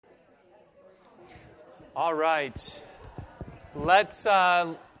All right. Let's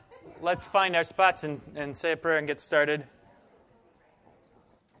find our spots and say a prayer and get started.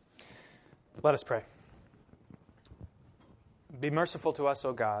 Let us pray. Be merciful to us,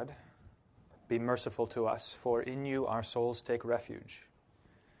 O God. Be merciful to us, for in you our souls take refuge.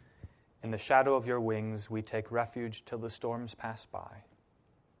 In the shadow of your wings we take refuge till the storms pass by.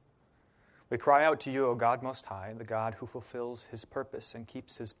 We cry out to you, O God Most High, the God who fulfills his purpose and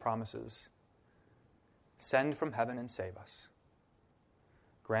keeps his promises. Send from heaven and save us.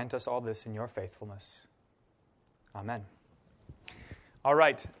 Grant us all this in your faithfulness. Amen. All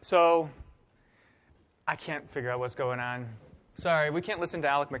right, so I can't figure out what's going on. Sorry, we can't listen to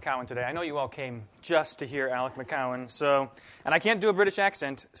Alec McCowan today. I know you all came just to hear Alec McCowan, and I can't do a British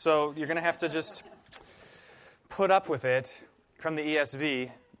accent, so you're going to have to just put up with it from the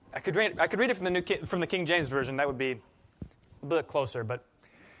ESV. I could read it from the King James Version. That would be a bit closer, but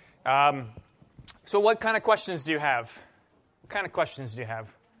so what kind of questions do you have? What kind of questions do you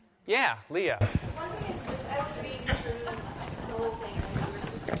have? Yeah, Leah. One thing is this, I was reading through the whole thing, and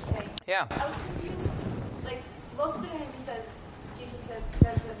you were saying. Yeah. I was confused. Like, most of the time Jesus says,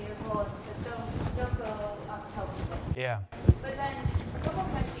 does the miracle, and he says, don't go tell people. Yeah. But then, a couple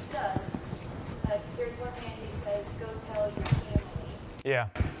times he does. There's one hand he says, go tell your family. Yeah.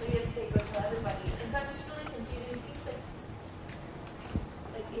 So he doesn't say go tell everybody. And so I'm just really confused. It seems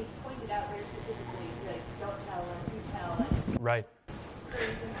like it's pointed out very specifically, like, don't tell, and you tell, and right.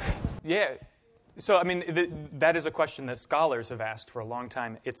 Yeah. So, I mean, that is a question that scholars have asked for a long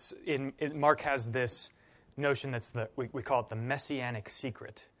time. Mark has this notion that's we call it the messianic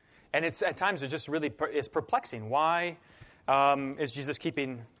secret. And it's at times it just really is perplexing. Why is Jesus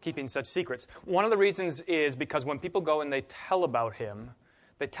keeping such secrets? One of the reasons is because when people go and they tell about him,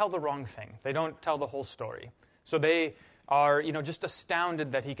 they tell the wrong thing. They don't tell the whole story. So they are, just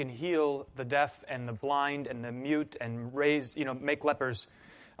astounded that he can heal the deaf and the blind and the mute and make lepers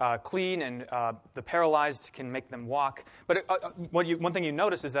clean, and the paralyzed can make them walk. But one thing you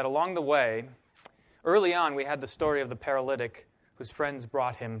notice is that along the way, early on, we had the story of the paralytic whose friends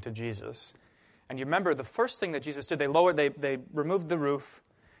brought him to Jesus. And you remember the first thing that Jesus did, they removed the roof,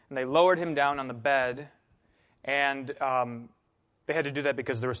 and they lowered him down on the bed, and they had to do that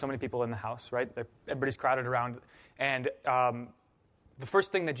because there were so many people in the house, right? Everybody's crowded around. And the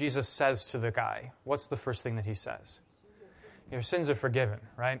first thing that Jesus says to the guy, what's the first thing that he says? Your sins are forgiven,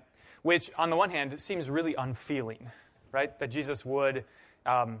 right? Which, on the one hand, seems really unfeeling, right? That Jesus would,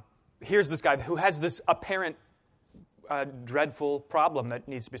 here's this guy who has this apparent dreadful problem that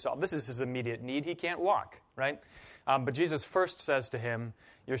needs to be solved. This is his immediate need. He can't walk, right? But Jesus first says to him,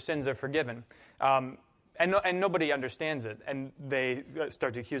 your sins are forgiven. And nobody understands it, and they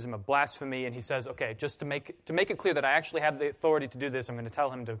start to accuse him of blasphemy. And he says, "Okay, just to make it clear that I actually have the authority to do this, I'm going to tell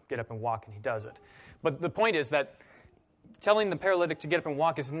him to get up and walk," and he does it. But the point is that telling the paralytic to get up and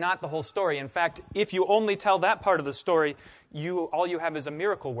walk is not the whole story. In fact, if you only tell that part of the story, all you have is a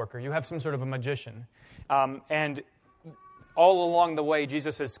miracle worker. You have some sort of a magician, and all along the way,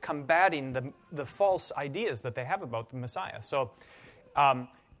 Jesus is combating the false ideas that they have about the Messiah. So.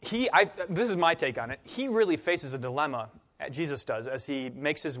 This is my take on it. He really faces a dilemma, Jesus does, as he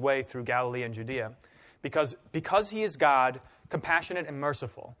makes his way through Galilee and Judea. Because he is God, compassionate and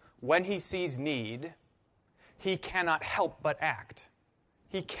merciful, when he sees need, he cannot help but act.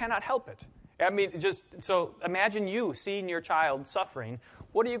 He cannot help it. I mean, so imagine you seeing your child suffering.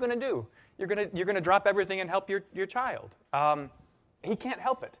 What are you going to do? You're going to drop everything and help your child. He can't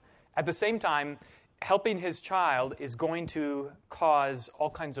help it. At the same time, helping his child is going to cause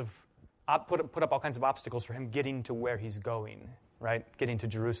all kinds of put up all kinds of obstacles for him getting to where he's going, right? Getting to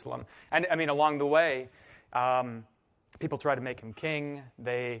Jerusalem. And I mean, along the way, people try to make him king.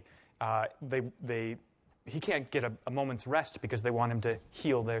 He can't get a moment's rest because they want him to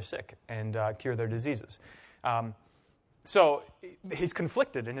heal their sick and cure their diseases. So he's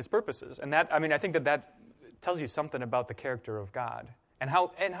conflicted in his purposes, and I think that tells you something about the character of God. And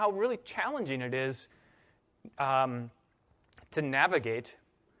how really challenging it is to navigate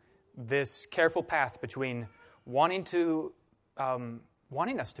this careful path between wanting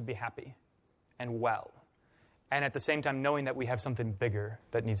us to be happy and well, and at the same time knowing that we have something bigger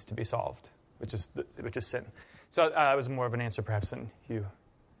that needs to be solved, which is sin. So it was more of an answer perhaps than you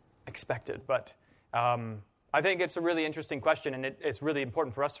expected, but I think it's a really interesting question, and it's really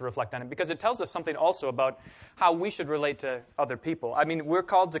important for us to reflect on it because it tells us something also about how we should relate to other people. I mean, we're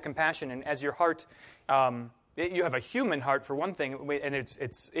called to compassion, and as your heart You have a human heart, for one thing, and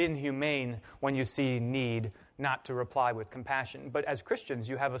it's inhumane when you see need not to reply with compassion. But as Christians,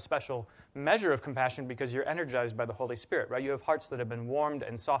 you have a special measure of compassion because you're energized by the Holy Spirit, right? You have hearts that have been warmed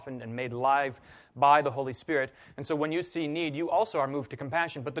and softened and made live by the Holy Spirit. And so when you see need, you also are moved to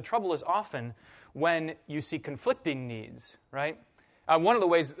compassion. But the trouble is often when you see conflicting needs, right? One of the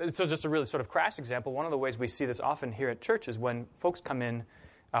ways, so just a really sort of crass example, one of the ways we see this often here at church is when folks come in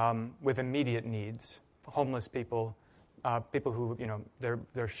with immediate needs. Homeless people, people who,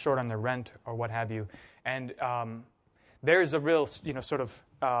 they're short on their rent or what have you. And there's a real, sort of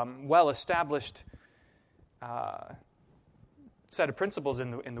well-established set of principles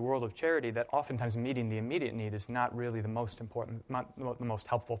in the world of charity that oftentimes meeting the immediate need is not really the most important, not the most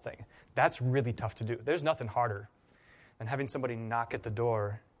helpful thing. That's really tough to do. There's nothing harder than having somebody knock at the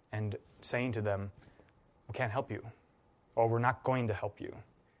door and saying to them, "We can't help you," or "We're not going to help you."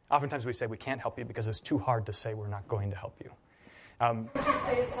 Oftentimes we say we can't help you because it's too hard to say we're not going to help you. But you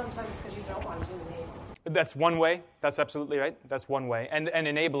say it sometimes because you don't want to enable. That's one way. That's absolutely right. That's one way. And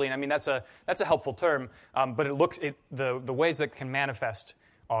enabling, I mean, that's a helpful term, but the ways that can manifest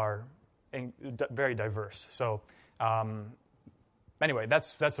are very diverse. So anyway,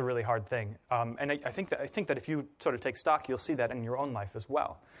 that's a really hard thing. And I think that if you sort of take stock, you'll see that in your own life as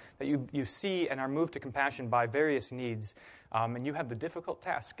well. That you see and are moved to compassion by various needs, and you have the difficult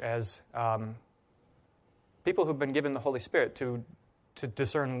task as people who've been given the Holy Spirit to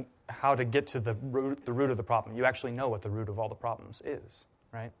discern how to get to the root of the problem. You actually know what the root of all the problems is,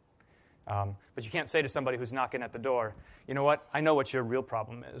 right? But you can't say to somebody who's knocking at the door, "You know what? I know what your real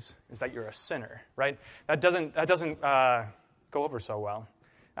problem is that you're a sinner," right? That doesn't go over so well.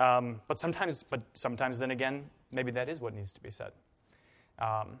 But sometimes then again, maybe that is what needs to be said.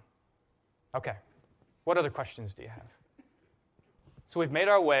 Okay. What other questions do you have? So we've made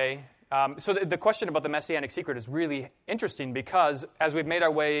our way. So the question about the Messianic secret is really interesting because as we've made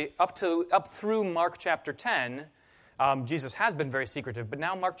our way up through Mark chapter 10, Jesus has been very secretive. But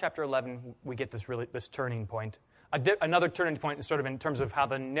now Mark chapter 11, we get this turning point. Another turning point is sort of in terms of how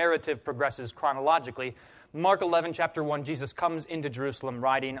the narrative progresses chronologically. Mark 11, chapter 1, Jesus comes into Jerusalem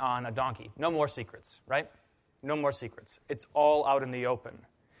riding on a donkey. No more secrets, right? No more secrets. It's all out in the open.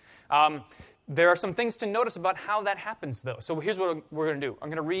 There are some things to notice about how that happens, though. So here's what we're going to do. I'm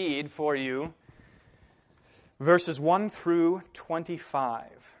going to read for you verses 1 through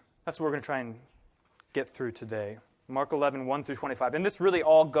 25. That's what we're going to try and get through today. Mark 11, 1 through 25. And this really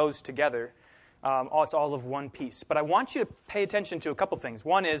all goes together. It's all of one piece. But I want you to pay attention to a couple things.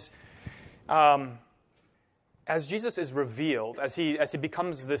 One is, as Jesus is revealed, as he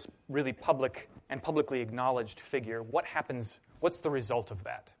becomes this really public and publicly acknowledged figure, what happens? What's the result of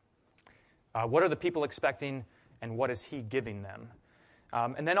that? What are the people expecting, and what is he giving them?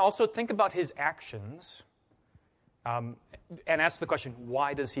 And then also think about his actions, and ask the question: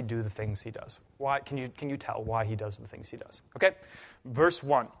 why does he do the things he does? Why can you tell why he does the things he does? Okay, verse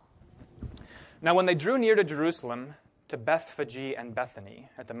 1. Now, when they drew near to Jerusalem, to Bethphage and Bethany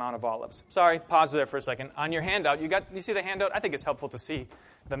at the Mount of Olives. Sorry, pause there for a second. On your handout, you see the handout? I think it's helpful to see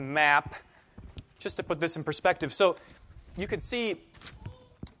the map, just to put this in perspective. So you can see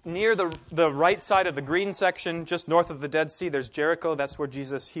near the right side of the green section, just north of the Dead Sea, there's Jericho. That's where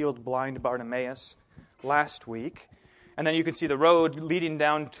Jesus healed blind Bartimaeus last week. And then you can see the road leading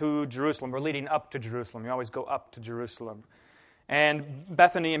down to Jerusalem, or leading up to Jerusalem. You always go up to Jerusalem. And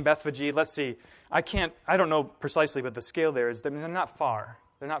Bethany and Bethphage, let's see. I don't know precisely what the scale there is. I mean, they're not far.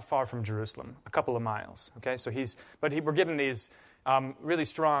 They're not far from Jerusalem, a couple of miles. Okay, so we're given these really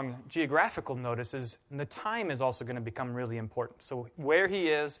strong geographical notices, and the time is also going to become really important. So where he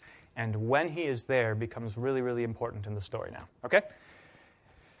is and when he is there becomes really, really important in the story now. Okay?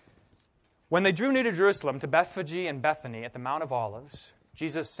 When they drew near to Jerusalem, to Bethphage and Bethany at the Mount of Olives,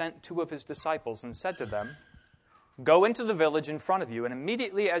 Jesus sent 2 of his disciples and said to them, "Go into the village in front of you, and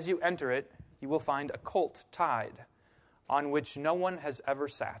immediately as you enter it, you will find a colt tied, on which no one has ever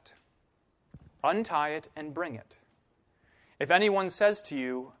sat. Untie it and bring it. If anyone says to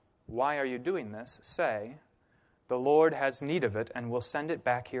you, 'Why are you doing this?' say, 'The Lord has need of it and will send it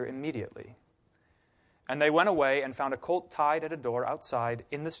back here immediately.' And they went away and found a colt tied at a door outside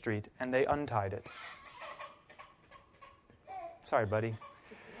in the street, and they untied it." Sorry, buddy.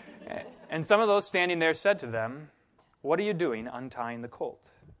 And some of those standing there said to them, "What are you doing untying the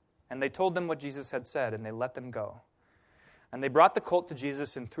colt?" And they told them what Jesus had said, and they let them go. And they brought the colt to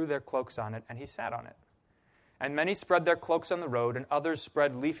Jesus and threw their cloaks on it, and he sat on it. And many spread their cloaks on the road, and others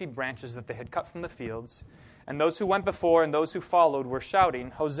spread leafy branches that they had cut from the fields. And those who went before and those who followed were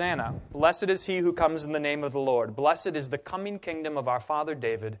shouting, "Hosanna! Blessed is he who comes in the name of the Lord. Blessed is the coming kingdom of our father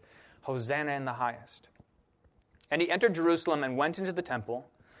David. Hosanna in the highest." And he entered Jerusalem and went into the temple.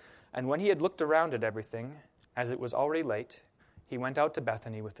 And when he had looked around at everything, as it was already late, he went out to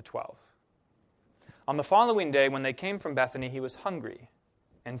Bethany with the 12. On the following day, when they came from Bethany, he was hungry.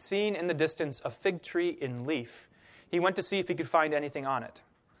 And seeing in the distance a fig tree in leaf, he went to see if he could find anything on it.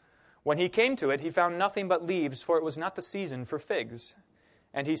 When he came to it, he found nothing but leaves, for it was not the season for figs.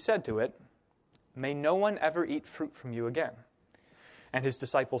 And he said to it, "May no one ever eat fruit from you again." And his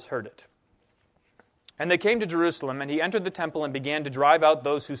disciples heard it. And they came to Jerusalem, and he entered the temple and began to drive out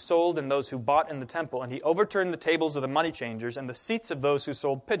those who sold and those who bought in the temple. And he overturned the tables of the money changers and the seats of those who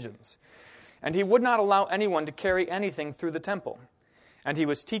sold pigeons. And he would not allow anyone to carry anything through the temple. And he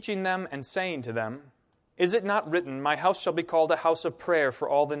was teaching them and saying to them, "Is it not written, 'My house shall be called a house of prayer for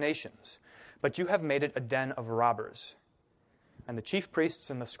all the nations'? But you have made it a den of robbers." And the chief priests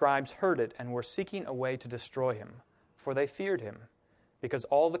and the scribes heard it and were seeking a way to destroy him, for they feared him, because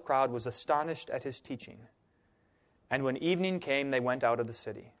all the crowd was astonished at his teaching. And when evening came, they went out of the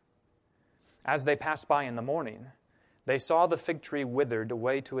city. As they passed by in the morning, they saw the fig tree withered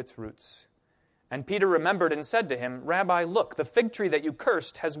away to its roots. And Peter remembered and said to him, "Rabbi, look, the fig tree that you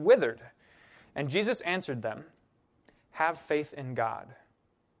cursed has withered." And Jesus answered them, "Have faith in God.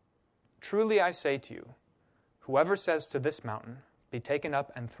 Truly I say to you, whoever says to this mountain, 'Be taken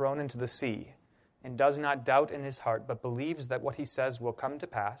up and thrown into the sea,' and does not doubt in his heart, but believes that what he says will come to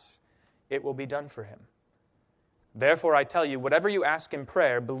pass, it will be done for him. Therefore I tell you, whatever you ask in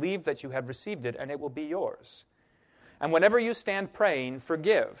prayer, believe that you have received it, and it will be yours. And whenever you stand praying,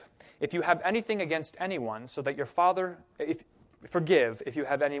 forgive if you have anything against anyone, so that your Father... Forgive if you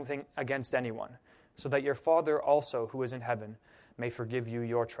have anything against anyone, so that your Father also, who is in heaven, may forgive you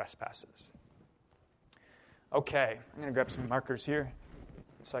your trespasses." Okay, I'm going to grab some markers here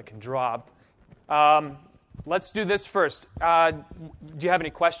so I can draw. Let's do this first. Do you have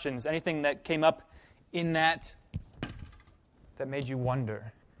any questions? Anything that came up in that made you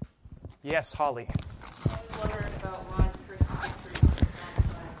wonder? Yes, Holly. I was wondering about why the curse of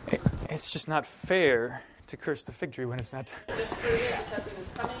victory. It's just not fair to curse the fig tree when it's not. Is this further because it was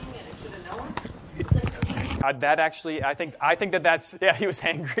coming and it should have known? That actually, I think that's, yeah, he was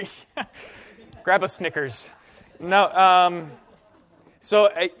angry. Grab a Snickers. No,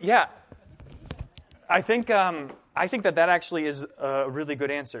 yeah, I think that actually is a really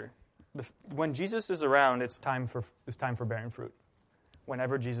good answer. When Jesus is around, it's time for bearing fruit.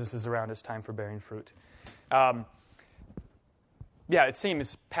 Whenever Jesus is around, it's time for bearing fruit. Yeah, it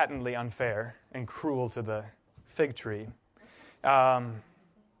seems patently unfair and cruel to the fig tree. But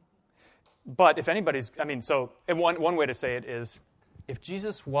if anybody's, one way to say it is, if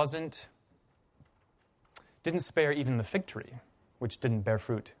Jesus didn't spare even the fig tree, which didn't bear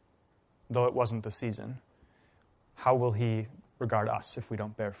fruit, though it wasn't the season, how will he regard us if we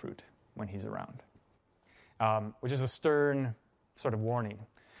don't bear fruit when he's around? Which is a stern sort of warning.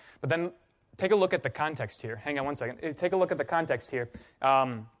 But then take a look at the context here. Hang on one second. Take a look at the context here.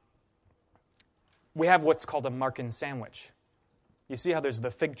 We have what's called a Markan sandwich. You see how there's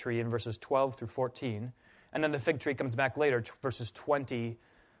the fig tree in verses 12 through 14, and then the fig tree comes back later, verse 20,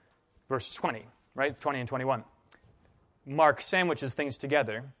 right? 20 and 21. Mark sandwiches things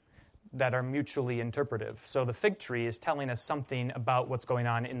together that are mutually interpretive. So the fig tree is telling us something about what's going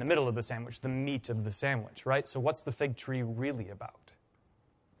on in the middle of the sandwich, the meat of the sandwich, right? So what's the fig tree really about?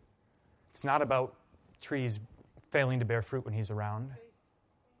 It's not about trees failing to bear fruit when he's around.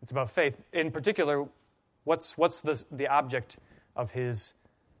 It's about faith. In particular, what's the object of his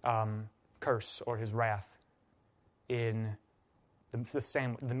curse or his wrath in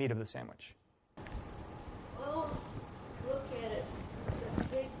the meat of the sandwich? Well, look at it. The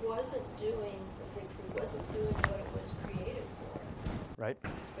fig tree wasn't doing what it was created for. Right.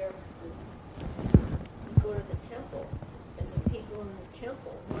 Bear fruit. You go to the temple, and the people in the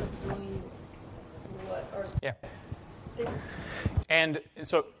temple weren't doing what are... Yeah. And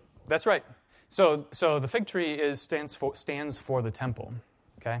so that's right. So the fig tree stands for the temple,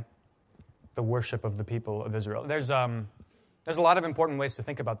 okay? The worship of the people of Israel. There's a lot of important ways to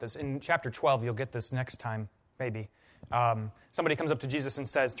think about this. In chapter 12, you'll get this next time, maybe. Somebody comes up to Jesus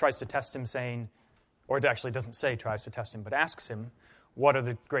and tries to test him, saying, or it actually doesn't say tries to test him, but asks him, what are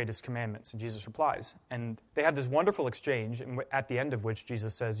the greatest commandments? And Jesus replies. And they have this wonderful exchange, at the end of which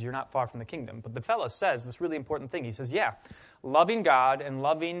Jesus says, you're not far from the kingdom. But the fellow says this really important thing. He says, yeah, loving God and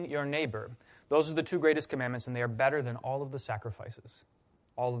loving your neighbor, those are the two greatest commandments, and they are better than all of the sacrifices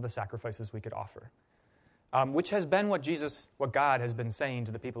we could offer. Which has been what God has been saying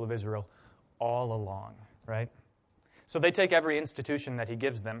to the people of Israel all along, right? So they take every institution that he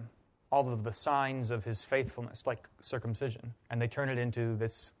gives them, all of the signs of his faithfulness, like circumcision, and they turn it into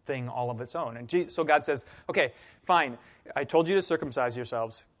this thing all of its own. And so God says, okay, fine, I told you to circumcise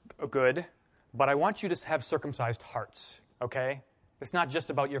yourselves, good, but I want you to have circumcised hearts, okay? It's not just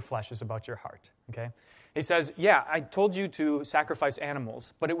about your flesh, it's about your heart, okay? He says, yeah, I told you to sacrifice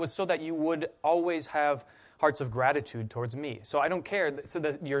animals, but it was so that you would always have hearts of gratitude towards me. So I don't care. So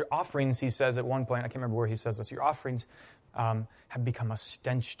that your offerings, he says at one point, I can't remember where he says this, your offerings have become a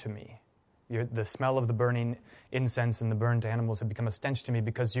stench to me. The smell of the burning incense and the burnt animals have become a stench to me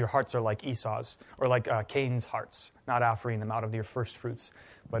because your hearts are like Esau's, or like Cain's hearts, not offering them out of your first fruits,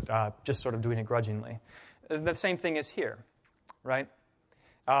 but just sort of doing it grudgingly. The same thing is here, right?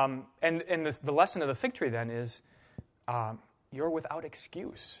 And the lesson of the fig tree then is you're without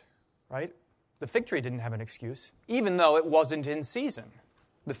excuse, right? The fig tree didn't have an excuse, even though it wasn't in season.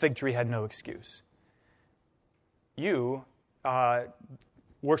 The fig tree had no excuse. You,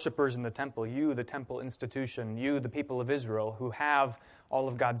 worshipers in the temple, you, the temple institution, you, the people of Israel, who have all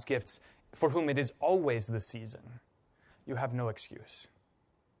of God's gifts, for whom it is always the season, you have no excuse,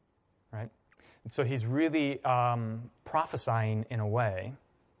 right? And so he's really prophesying, in a way,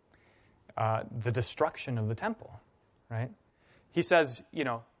 the destruction of the temple, right? He says,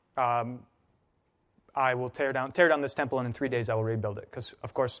 I will tear down this temple, and in 3 days I will rebuild it. Because,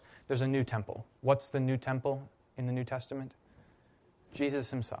 of course, there's a new temple. What's the new temple in the New Testament? Jesus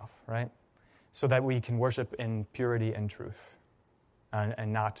himself, right? So that we can worship in purity and truth,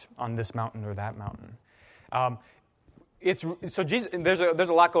 and not on this mountain or that mountain. Jesus. There's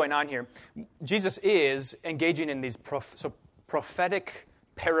a lot going on here. Jesus is engaging in these prophetic,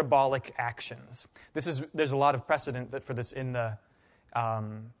 parabolic actions. There's a lot of precedent for this in the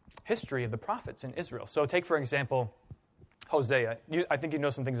history of the prophets in Israel. So take, for example, Hosea. I think you know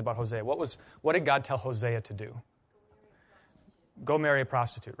some things about Hosea. What did God tell Hosea to do? Go marry a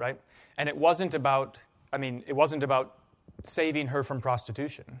prostitute, right? And it wasn't about saving her from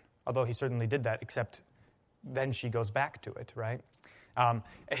prostitution, although he certainly did that, except then she goes back to it, right?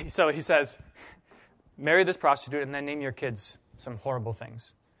 So he says, marry this prostitute and then name your kids some horrible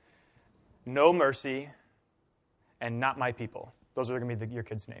things. No mercy and not my people. Those are going to be your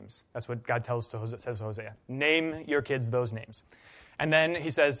kids' names. That's what God says to Hosea. Name your kids those names. And then he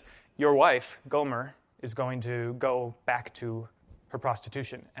says, your wife, Gomer, is going to go back to her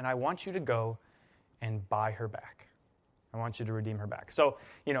prostitution. And I want you to go and buy her back. I want you to redeem her back. So,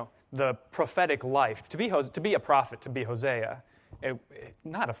 the prophetic life, to be a prophet, to be Hosea,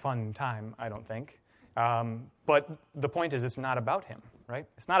 not a fun time, I don't think. But the point is, it's not about him, right?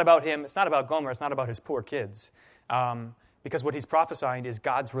 It's not about him. It's not about Gomer. It's not about his poor kids. Because what he's prophesying is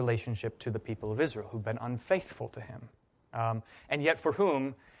God's relationship to the people of Israel who've been unfaithful to him. And yet for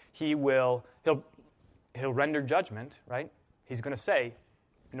whom he'll render judgment, right? He's going to say,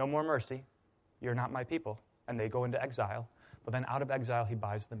 no more mercy. You're not my people. And they go into exile. But then out of exile, he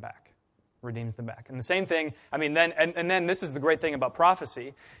buys them back, redeems them back. And the same thing, then this is the great thing about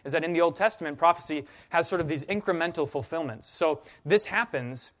prophecy, is that in the Old Testament, prophecy has sort of these incremental fulfillments. So this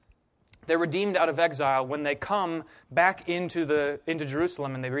happens. They're redeemed out of exile when they come back into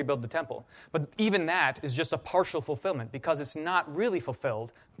Jerusalem and they rebuild the temple. But even that is just a partial fulfillment because it's not really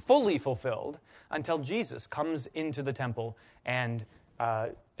fully fulfilled, until Jesus comes into the temple and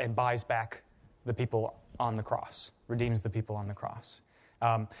buys back the people on the cross, redeems the people on the cross.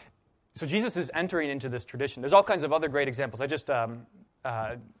 So Jesus is entering into this tradition. There's all kinds of other great examples. I just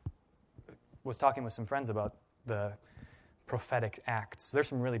was talking with some friends about the prophetic acts. There's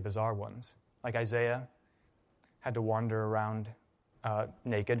some really bizarre ones. Like Isaiah had to wander around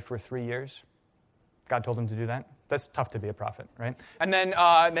naked for 3 years. God told him to do that. That's tough to be a prophet, right? And then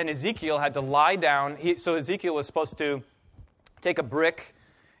Ezekiel had to lie down. So Ezekiel was supposed to take a brick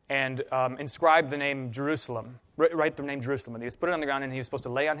and inscribe the name Jerusalem, write the name Jerusalem. And he was put it on the ground, and he was supposed to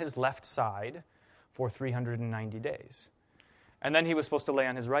lay on his left side for 390 days. And then he was supposed to lay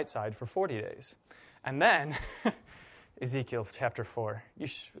on his right side for 40 days. And then, Ezekiel chapter 4,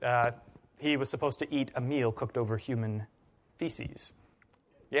 he was supposed to eat a meal cooked over human feces.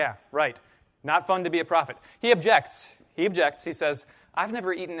 Yeah, right. Not fun to be a prophet. He objects. He says, I've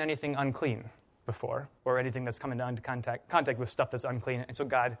never eaten anything unclean before, or anything that's come into contact with stuff that's unclean. And so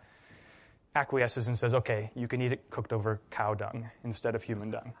God acquiesces and says, okay, you can eat it cooked over cow dung instead of human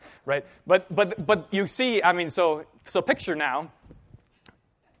dung, right? But you see, so picture now,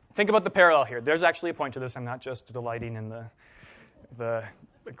 think about the parallel here. There's actually a point to this. I'm not just delighting in the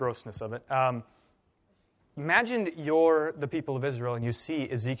grossness of it. Imagine you're the people of Israel and you see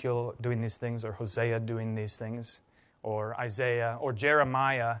Ezekiel doing these things, or Hosea doing these things, or Isaiah, or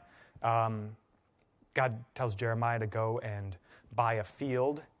Jeremiah. God tells Jeremiah to go and buy a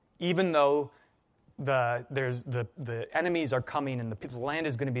field even though the enemies are coming and the land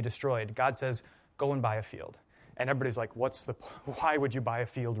is going to be destroyed, God says, go and buy a field. And everybody's like, why would you buy a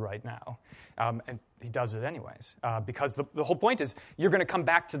field right now? And he does it anyways, because the whole point is you're going to come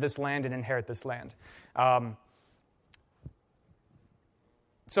back to this land and inherit this land.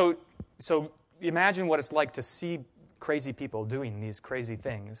 So imagine what it's like to see crazy people doing these crazy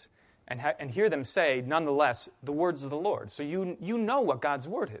things and hear them say, nonetheless, the words of the Lord. So you know what God's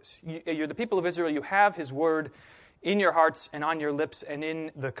word is. You're the people of Israel. You have his word in your hearts and on your lips and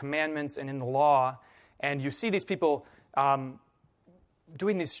in the commandments and in the law. And you see these people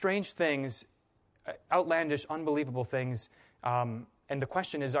doing these strange things, outlandish, unbelievable things. And the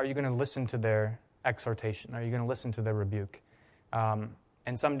question is, are you going to listen to their exhortation? Are you going to listen to their rebuke? And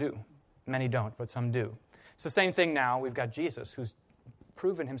some do. Many don't, but some do. It's the same thing now. We've got Jesus, who's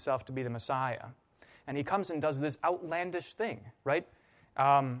proven himself to be the Messiah. And he comes and does this outlandish thing, right?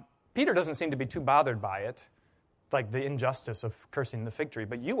 Peter doesn't seem to be too bothered by it, like the injustice of cursing the fig tree,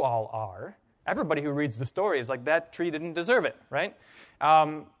 but you all are. Everybody who reads the story is like, that tree didn't deserve it, right?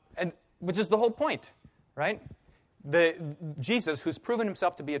 And which is the whole point, right? Jesus, who's proven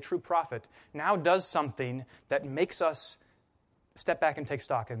himself to be a true prophet, now does something that makes us step back and take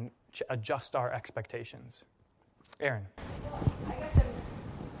stock and adjust our expectations. Aaron. Well, I guess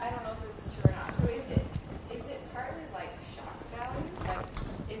I don't know if this is true or not. So is it partly like shock value? Like,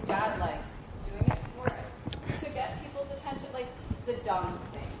 is God like doing it to get people's attention? Like the dumb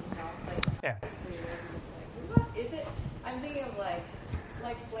thing, you know? Like, yeah. Obviously they're just like, what is it? I'm thinking of like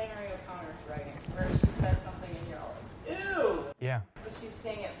Flannery O'Connor's writing, where she says something and you're all like, ew. Yeah. But she's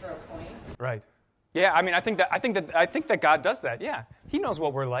saying it for a point. Right. Yeah. I mean, I think that God does that. Yeah. He knows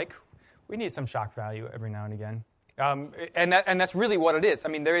what we're like. We need some shock value every now and again. And that's really what it is. I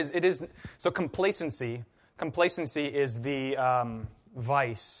mean, so complacency is the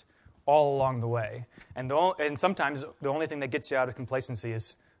vice all along the way. And sometimes the only thing that gets you out of complacency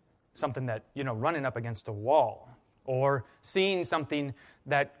is something that, running up against a wall or seeing something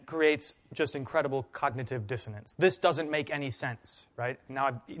that creates just incredible cognitive dissonance. This doesn't make any sense, right?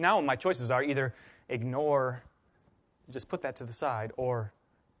 Now my choices are either ignore, just put that to the side, or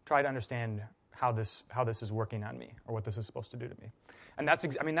try to understand how this is working on me, or what this is supposed to do to me. And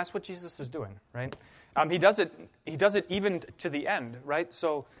that's what Jesus is doing, right? He does it even to the end, right?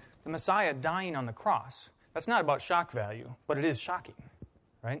 So the Messiah dying on the cross, that's not about shock value, but it is shocking,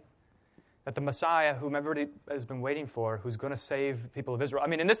 right? That the Messiah, whom everybody has been waiting for, who's going to save the people of Israel. I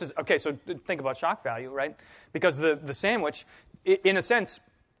mean, and this is, okay, so think about shock value, right? Because the sandwich, in a sense,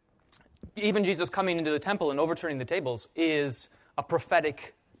 even Jesus coming into the temple and overturning the tables is a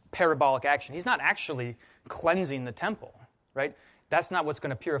prophetic parabolic action. He's not actually cleansing the temple, right? That's not what's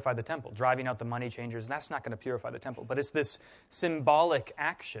going to purify the temple. Driving out the money changers, that's not going to purify the temple. But it's this symbolic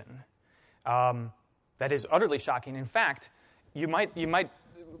action that is utterly shocking. In fact, you might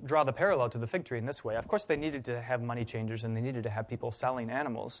draw the parallel to the fig tree in this way. Of course, they needed to have money changers and they needed to have people selling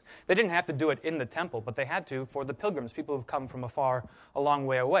animals. They didn't have to do it in the temple, but they had to for the pilgrims, people who've come from a long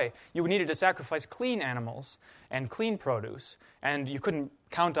way away. You needed to sacrifice clean animals and clean produce, and you couldn't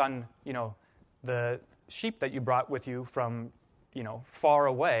count on, the sheep that you brought with you from, far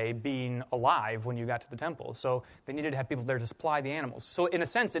away being alive when you got to the temple. So they needed to have people there to supply the animals. So in a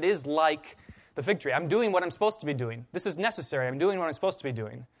sense, it is like the fig tree. I'm doing what I'm supposed to be doing. This is necessary. I'm doing what I'm supposed to be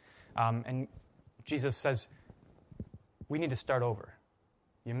doing. And Jesus says, we need to start over.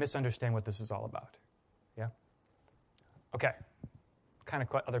 You misunderstand what this is all about. Yeah? Okay. What kind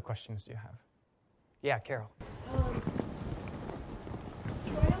of other questions do you have? Yeah, Carol.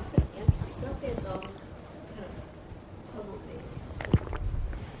 Triumphant entry. Something that's always kind of puzzled me.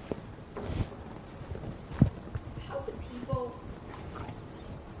 How do people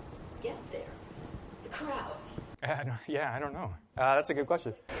get there? The crowds. I don't know. That's a good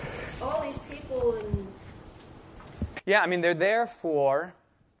question. All these people and... Yeah, I mean, they're there for...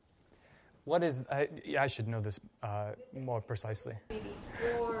 What is... I should know this more precisely. Maybe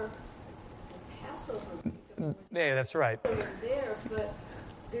for the Passover people. Yeah, that's right. They're there, but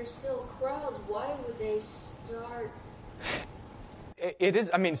there's still crowds. Why would they start... It is,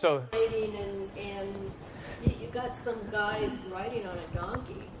 I mean, so... Riding and you got some guy riding on a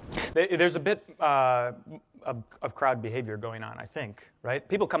donkey. There's a bit of crowd behavior going on, I think, right?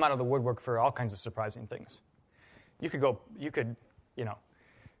 People come out of the woodwork for all kinds of surprising things. You could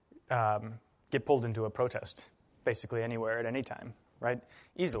get pulled into a protest basically anywhere at any time, right?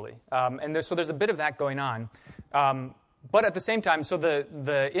 Easily. And there's a bit of that going on. But at the same time, so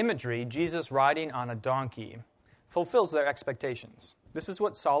the imagery, Jesus riding on a donkey, fulfills their expectations. This is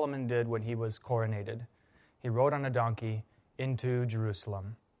what Solomon did when he was coronated. He rode on a donkey into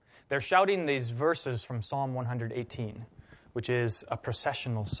Jerusalem. They're shouting these verses from Psalm 118, which is a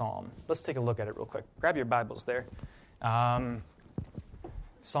processional psalm. Let's take a look at it real quick. Grab your Bibles there. Psalm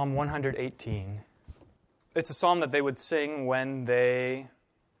 118. It's a psalm that they would sing when they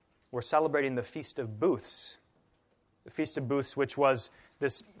were celebrating the Feast of Booths. The Feast of Booths, which was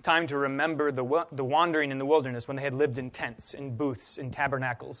this time to remember the wandering in the wilderness when they had lived in tents, in booths, in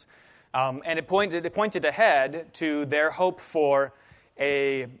tabernacles. And it pointed ahead to their hope for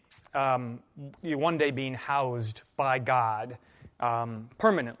one day being housed by God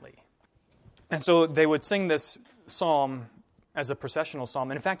permanently. And so they would sing this psalm as a processional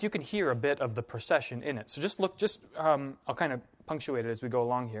psalm. And in fact, you can hear a bit of the procession in it. So I'll kind of punctuate it as we go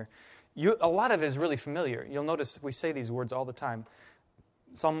along here. A lot of it is really familiar. You'll notice we say these words all the time.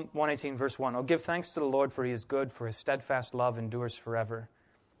 Psalm 118, verse 1. Oh, give thanks to the Lord, for he is good, for his steadfast love endures forever.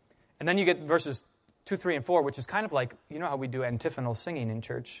 And then you get verses 2, 3, and 4, which is kind of like, you know how we do antiphonal singing in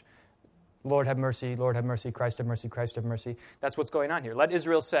church. Lord have mercy, Christ have mercy, Christ have mercy. That's what's going on here. Let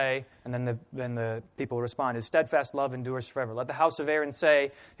Israel say, and then the people respond, his steadfast love endures forever. Let the house of Aaron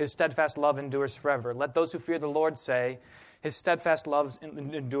say, his steadfast love endures forever. Let those who fear the Lord say, his steadfast love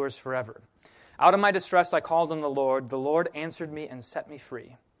endures forever. Out of my distress I called on the Lord answered me and set me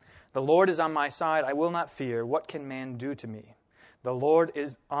free. The Lord is on my side, I will not fear. What can man do to me? The Lord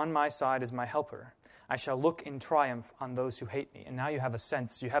is on my side as my helper. I shall look in triumph on those who hate me. And now you have a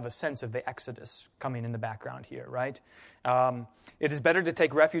sense of the Exodus coming in the background here, right? It is better to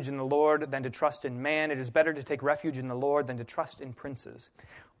take refuge in the Lord than to trust in man. It is better to take refuge in the Lord than to trust in princes.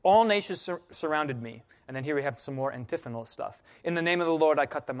 All nations surrounded me. And then here we have some more antiphonal stuff. In the name of the Lord I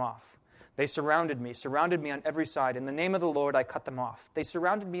cut them off. They surrounded me on every side. In the name of the Lord I cut them off. They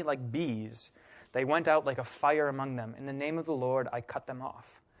surrounded me like bees. They went out like a fire among them. In the name of the Lord I cut them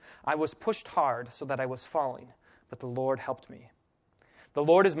off. I was pushed hard so that I was falling, but the Lord helped me. The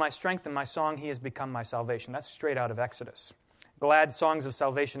Lord is my strength and my song. He has become my salvation. That's straight out of Exodus. Glad songs of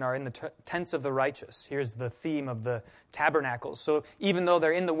salvation are in the tents of the righteous. Here's the theme of the tabernacles. So even though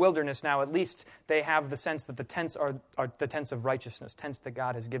they're in the wilderness now, at least they have the sense that the tents are the tents of righteousness, tents that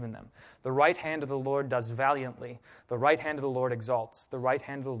God has given them. The right hand of the Lord does valiantly. The right hand of the Lord exalts. The right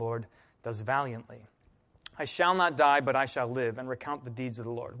hand of the Lord does valiantly. I shall not die, but I shall live and recount the deeds of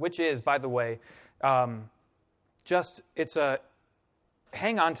the Lord. Which is, by the way, hang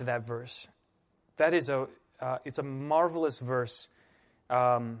on to that verse. That is it's a marvelous verse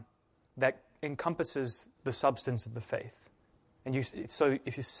that encompasses the substance of the faith. And so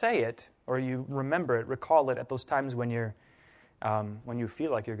if you say it or you remember it, recall it at those times when you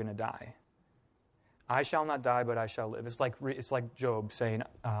feel like you're going to die. I shall not die, but I shall live. It's like Job saying,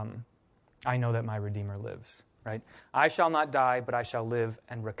 I know that my Redeemer lives, right? I shall not die, but I shall live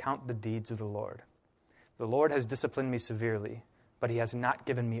and recount the deeds of the Lord. The Lord has disciplined me severely, but he has not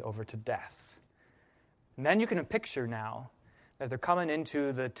given me over to death. And then you can picture now that they're coming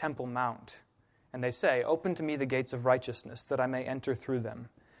into the Temple Mount, and they say, open to me the gates of righteousness, that I may enter through them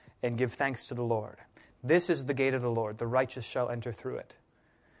and give thanks to the Lord. This is the gate of the Lord. The righteous shall enter through it.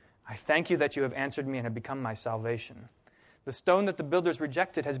 I thank you that you have answered me and have become my salvation. The stone that the builders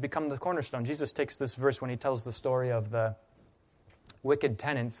rejected has become the cornerstone. Jesus takes this verse when he tells the story of the wicked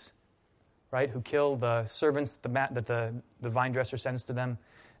tenants, right, who kill the servants that the vine dresser sends to them,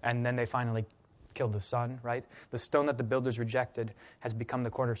 and then they finally kill the son, right? The stone that the builders rejected has become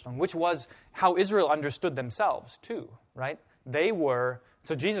the cornerstone, which was how Israel understood themselves too, right?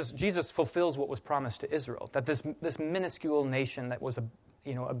 So Jesus fulfills what was promised to Israel, that this minuscule nation that was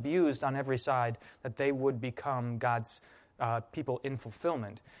abused on every side, that they would become God's people in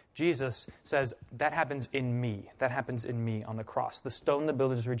fulfillment. Jesus says, that happens in me. That happens in me on the cross. The stone the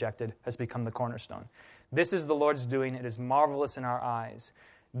builders rejected has become the cornerstone. This is the Lord's doing. It is marvelous in our eyes.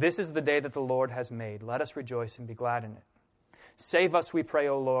 This is the day that the Lord has made. Let us rejoice and be glad in it. Save us, we pray,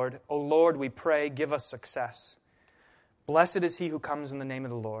 O Lord. O Lord, we pray, give us success. Blessed is he who comes in the name of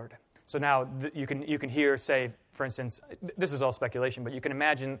the Lord. So now you can hear, say, for instance, this is all speculation, but you can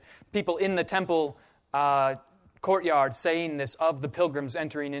imagine people in the temple courtyard saying this of the pilgrims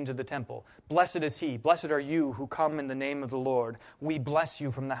entering into the temple. Blessed is he, blessed are you who come in the name of the Lord. We bless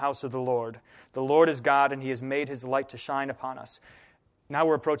you from the house of the Lord. The Lord is God, and he has made his light to shine upon us. Now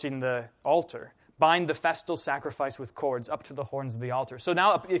we're approaching the altar. Bind the festal sacrifice with cords up to the horns of the altar. So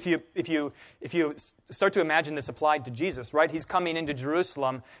now if you start to imagine this applied to Jesus, right? He's coming into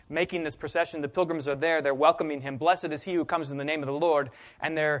Jerusalem, making this procession. The pilgrims are there. They're welcoming him. Blessed is he who comes in the name of the Lord.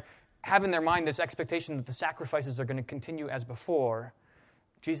 And they're have in their mind this expectation that the sacrifices are going to continue as before.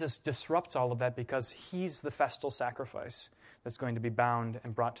 Jesus disrupts all of that because he's the festal sacrifice that's going to be bound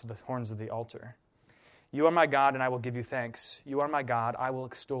and brought to the horns of the altar. You are my God, and I will give you thanks. You are my God, I will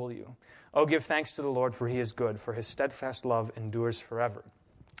extol you. Oh, give thanks to the Lord, for he is good, for his steadfast love endures forever.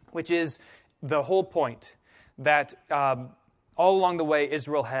 Which is the whole point, that all along the way,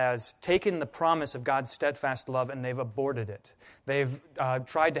 Israel has taken the promise of God's steadfast love and they've aborted it. They've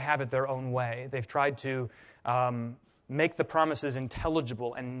tried to have it their own way. They've tried to make the promises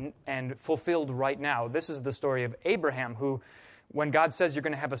intelligible and fulfilled right now. This is the story of Abraham, who, when God says you're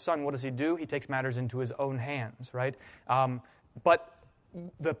going to have a son, what does he do? He takes matters into his own hands, right? But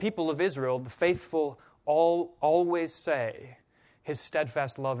the people of Israel, the faithful, always say, his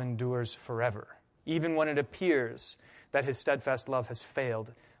steadfast love endures forever. Even when it appears that his steadfast love has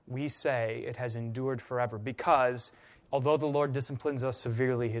failed, we say it has endured forever, because although the Lord disciplines us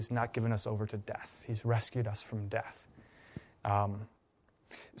severely, he has not given us over to death. He's rescued us from death.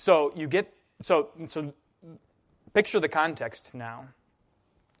 So picture the context now.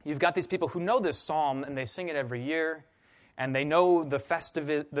 You've got these people who know this psalm, and they sing it every year, and they know the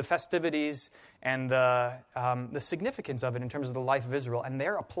festivities and the significance of it in terms of the life of Israel, and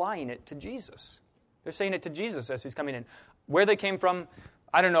they're applying it to Jesus. They're saying it to Jesus as he's coming in. Where they came from,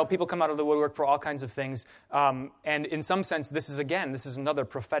 I don't know. People come out of the woodwork for all kinds of things. And in some sense, this is another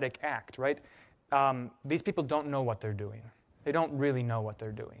prophetic act, right? These people don't know what they're doing. They don't really know what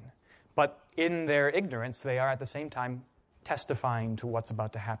they're doing. But in their ignorance, they are at the same time testifying to what's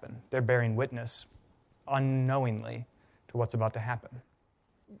about to happen. They're bearing witness unknowingly to what's about to happen.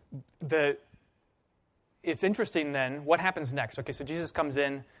 It's interesting then, what happens next? Okay, so Jesus comes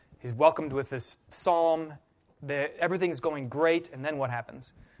in. He's welcomed with this psalm. Everything's going great, and then what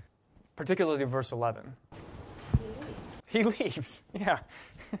happens? Particularly verse 11. He leaves. Yeah.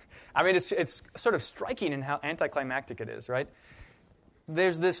 I mean, it's sort of striking in how anticlimactic it is, right?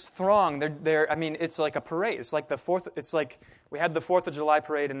 There's this throng. It's like a parade. It's like we had the 4th of July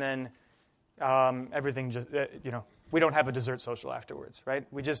parade, and then everything just, we don't have a dessert social afterwards, right?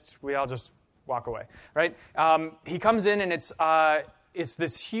 We all just walk away, right? He comes in, and it's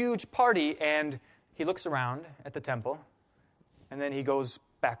this huge party, and he looks around at the temple, and then he goes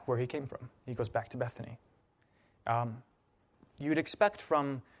back where he came from. He goes back to Bethany. You'd expect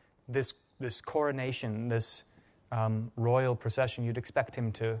from this coronation, this royal procession, you'd expect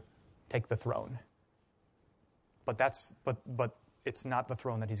him to take the throne. But it's not the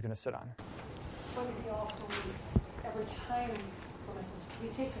throne that he's going to sit on. But he also is, every time, he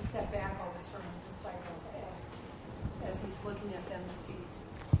takes a step back always from his disciples as he's looking at them to see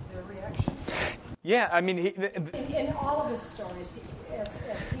their reactions. Yeah, I mean, in all of his stories,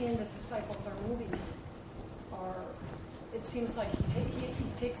 as he and the disciples are moving, it seems like he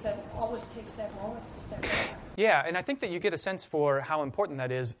always takes that moment to step back. Yeah, and I think that you get a sense for how important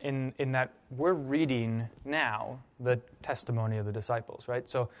that is in that we're reading now the testimony of the disciples, right?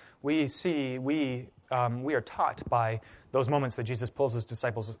 So we are taught by those moments that Jesus pulls his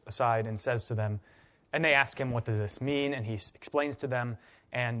disciples aside and says to them, and they ask him, what does this mean? And he explains to them,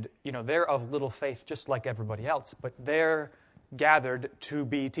 and they're of little faith just like everybody else, but they're gathered to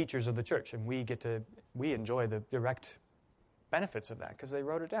be teachers of the church, and we enjoy the direct benefits of that because they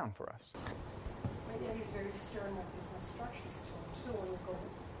wrote it down for us. But yet he's very stern with his instructions to them, too, when you go to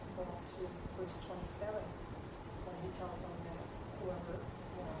verse 27, when he tells them that whoever,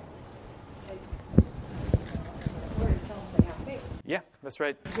 he tells them they have faith. Yeah, that's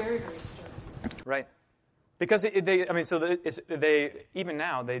right. Very, very stern. Right. Because even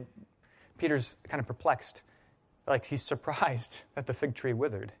now, Peter's kind of perplexed. Like, he's surprised that the fig tree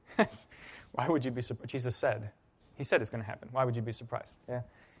withered. Why would you be surprised? Jesus said. He said it's going to happen. Why would you be surprised? Yeah.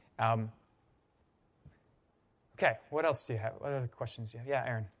 Okay, what else do you have? What other questions do you have? Yeah,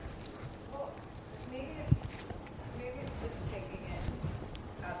 Aaron. Well, maybe it's just taking it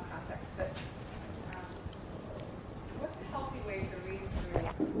out of context, but what's a healthy way to read through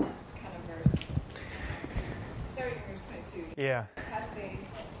kind of starting in verse 22? Yeah. Have faith.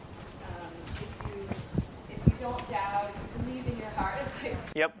 If you don't doubt, if you believe in your heart, it's like...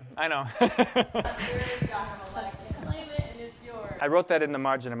 Yep, I know. That's very gospel. Like, claim it and it's yours. I wrote that in the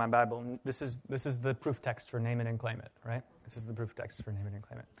margin of my Bible. This is the proof text for name it and claim it, right? This is the proof text for name it and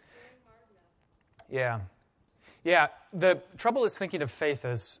claim it. Yeah. Yeah, the trouble is thinking of faith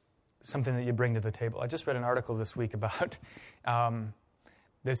as something that you bring to the table. I just read an article this week about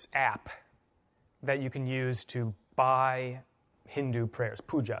this app that you can use to buy Hindu prayers,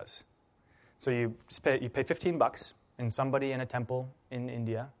 pujas. So you pay $15, and somebody in a temple in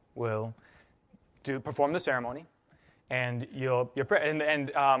India will perform the ceremony, and you'll pray.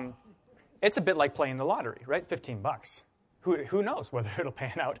 And it's a bit like playing the lottery, right? $15. Who knows whether it'll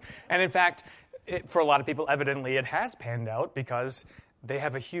pan out? And in fact, for a lot of people, evidently it has panned out because they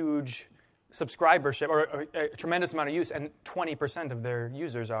have a huge subscribership or a tremendous amount of use, and 20% of their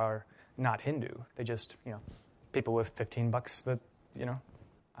users are not Hindu. They just, people with $15 that,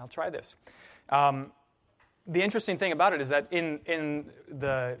 I'll try this. The interesting thing about it is that in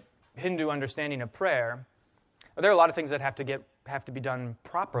the Hindu understanding of prayer, there are a lot of things that have to be done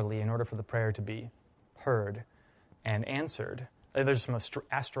properly in order for the prayer to be heard and answered. There's some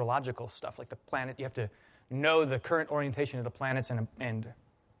astrological stuff, like the planet. You have to know the current orientation of the planets and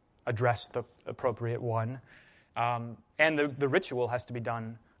address the appropriate one. And the ritual has to be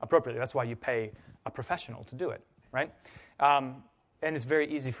done appropriately. That's why you pay a professional to do it, right? And it's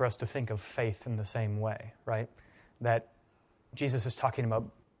very easy for us to think of faith in the same way, right? That Jesus is talking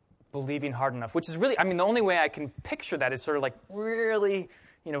about believing hard enough, which is really, the only way I can picture that is sort of like really,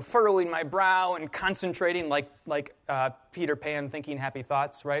 furrowing my brow and concentrating like Peter Pan thinking happy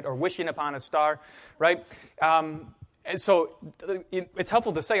thoughts, right? Or wishing upon a star, right? And so it's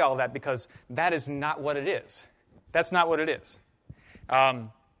helpful to say all of that because that is not what it is. That's not what it is.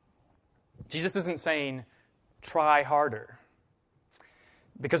 Jesus isn't saying, try harder.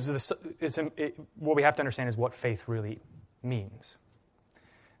 Because what we have to understand is what faith really means.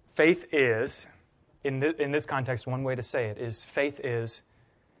 Faith is, in this context, one way to say it is faith is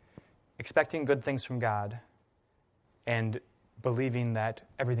expecting good things from God and believing that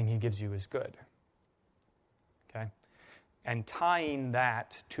everything He gives you is good. Okay? And tying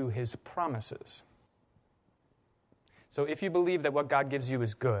that to His promises. So if you believe that what God gives you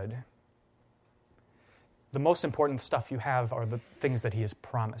is good, the most important stuff you have are the things that He has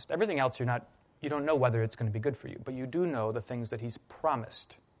promised. Everything else you don't know whether it's going to be good for you, but you do know the things that He's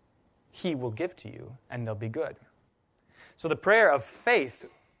promised He will give to you, and they'll be good. So the prayer of faith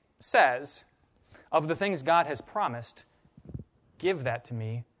says, of the things God has promised, give that to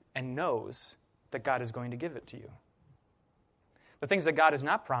me, and knows that God is going to give it to you. The things that God has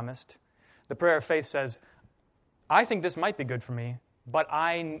not promised, the prayer of faith says, I think this might be good for me, but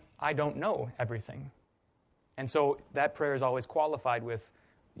I don't know everything. And so that prayer is always qualified with,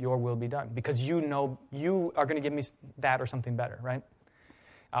 your will be done, because you know you are going to give me that or something better, right?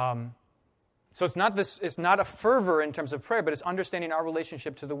 So it's not a fervor in terms of prayer, but it's understanding our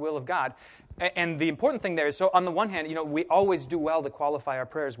relationship to the will of God. And the important thing there is, so on the one hand, we always do well to qualify our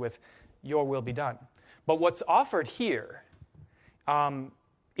prayers with, your will be done. But what's offered here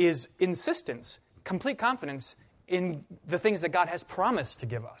is insistence, complete confidence in the things that God has promised to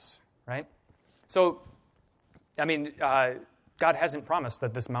give us, right? So, God hasn't promised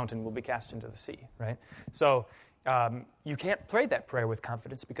that this mountain will be cast into the sea, right? So you can't pray that prayer with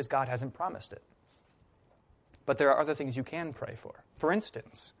confidence because God hasn't promised it. But there are other things you can pray for. For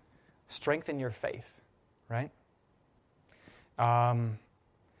instance, strengthen your faith, right?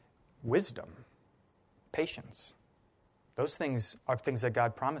 Wisdom, patience. Those things are things that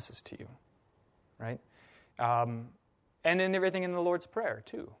God promises to you, right? And in everything in the Lord's Prayer,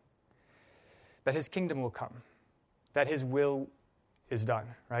 too. That His kingdom will come. That His will is done,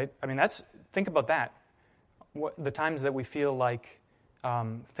 right? Think about that. The times that we feel like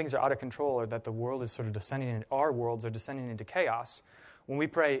things are out of control or that the world is sort of descending, our worlds are descending into chaos. When we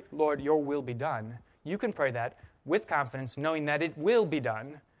pray, Lord, your will be done, you can pray that with confidence, knowing that it will be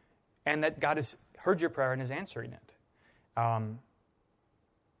done and that God has heard your prayer and is answering it.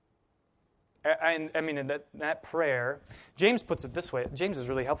 That prayer, James puts it this way. James is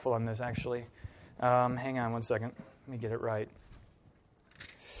really helpful on this, actually. Hang on one second. Let me get it right.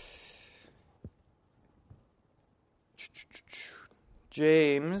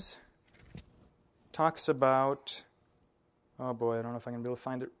 James talks about, oh boy, I don't know if I can be able to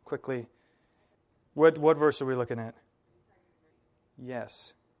find it quickly. What verse are we looking at?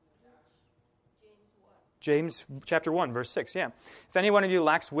 Yes. James chapter 1, verse 6, yeah. If any one of you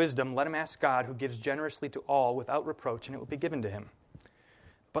lacks wisdom, let him ask God, who gives generously to all without reproach, and it will be given to him.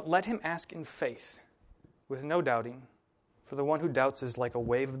 But let him ask in faith, with no doubting, for the one who doubts is like a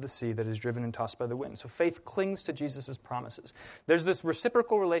wave of the sea that is driven and tossed by the wind. So faith clings to Jesus' promises. There's this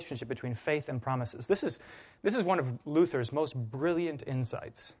reciprocal relationship between faith and promises. This is one of Luther's most brilliant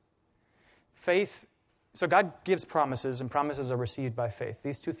insights. Faith, so God gives promises, and promises are received by faith.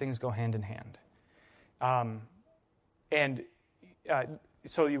 These two things go hand in hand.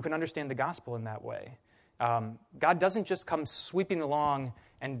 So you can understand the gospel in that way. God doesn't just come sweeping along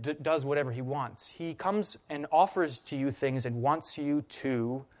and does whatever He wants. He comes and offers to you things and wants you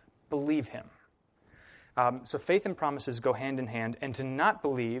to believe Him. So faith and promises go hand in hand. And to not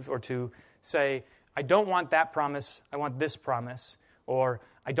believe or to say, I don't want that promise, I want this promise, or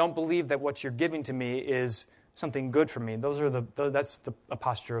I don't believe that what you're giving to me is something good for me, that's a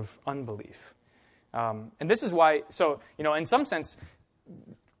posture of unbelief. And this is why, in some sense,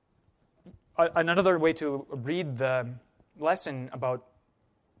 another way to read the lesson about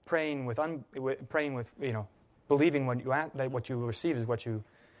praying with believing that what you receive is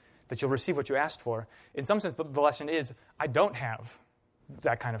that you'll receive what you asked for. In some sense, the lesson is, I don't have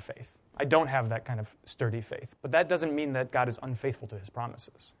that kind of faith. I don't have that kind of sturdy faith. But that doesn't mean that God is unfaithful to his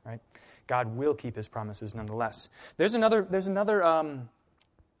promises, right? God will keep his promises nonetheless. There's another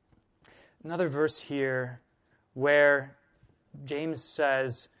verse here where James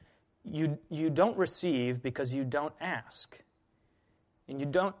says, you don't receive because you don't ask.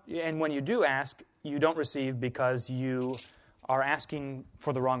 And when you do ask, you don't receive because you are asking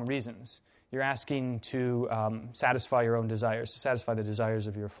for the wrong reasons. You're asking to satisfy your own desires, to satisfy the desires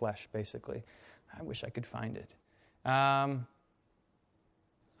of your flesh, basically. I wish I could find it.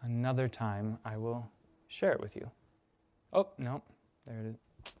 Another time I will share it with you. Oh, no, there it is.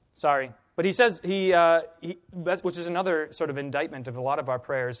 Sorry. But he says, which is another sort of indictment of a lot of our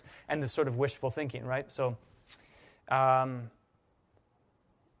prayers and this sort of wishful thinking, right? So,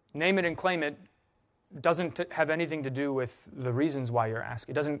 name it and claim it doesn't have anything to do with the reasons why you're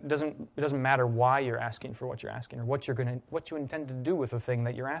asking. It doesn't matter why you're asking for what you're asking or what you intend to do with the thing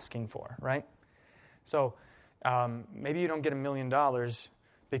that you're asking for, right? So maybe you don't get $1 million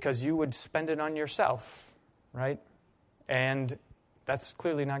because you would spend it on yourself, right? And that's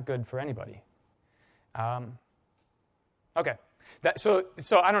clearly not good for anybody. Okay. So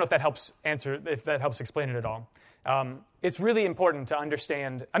I don't know if that helps explain it at all. It's really important to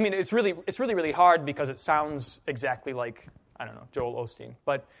understand. I mean, it's really hard because it sounds exactly like, I don't know, Joel Osteen.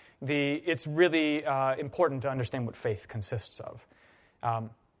 But it's really important to understand what faith consists of.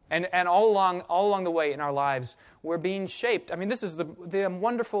 And all along the way in our lives, we're being shaped. I mean, this is the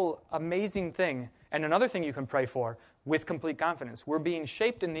wonderful, amazing thing. And another thing you can pray for with complete confidence. We're being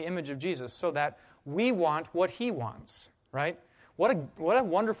shaped in the image of Jesus so that we want what he wants, right? What a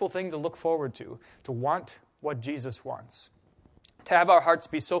wonderful thing to look forward to want what Jesus wants. To have our hearts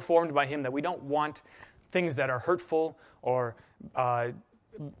be so formed by him that we don't want things that are hurtful or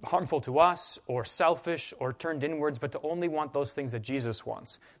harmful to us or selfish or turned inwards, but to only want those things that Jesus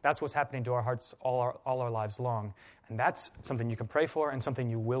wants. That's what's happening to our hearts all our lives long. And that's something you can pray for and something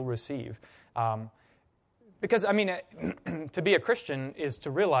you will receive. Because, I mean, to be a Christian is to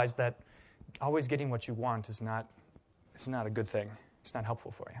realize that always getting what you want is not a good thing. It's not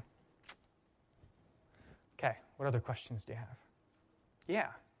helpful for you. Okay, what other questions do you have? Yeah,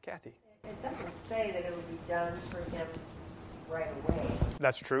 Kathy. It doesn't say that it will be done for him right away.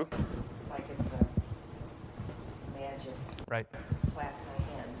 That's true. Like it's a magic. Right. Clap my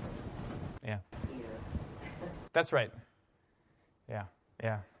hands. Yeah. Here. That's right. Yeah.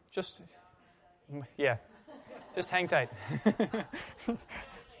 Just hang tight.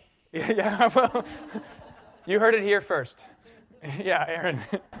 Yeah. Well, you heard it here first. Yeah, Aaron.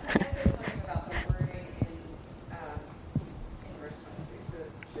 I say something about the wording in verse 23. So,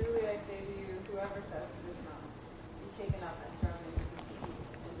 truly I say to you, whoever says to this mountain, be taken up and thrown into the sea,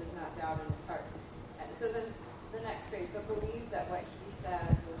 and does not doubt in his heart. And so then the next phrase, but believes that what he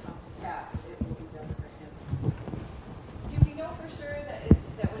says will come to pass, it will be done for him. Do we know for sure that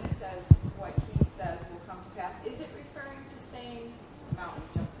when it says what he says will come to pass, is it referring to saying the mountain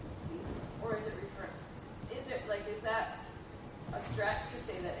jump in the sea? Or is that a stretch to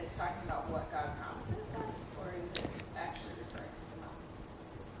say that it's talking about what God promises us, or is it actually referring to the mountain?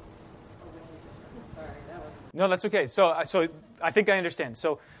 Or what he just said? Sorry, that was... No, that's okay. So I think I understand.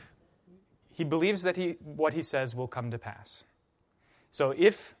 So he believes that what he says will come to pass. So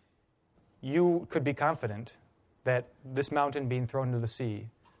if you could be confident that this mountain being thrown into the sea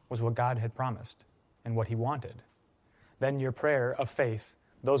was what God had promised and what he wanted, then your prayer of faith,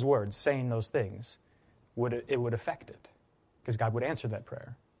 those words, saying those things, would affect it. Because God would answer that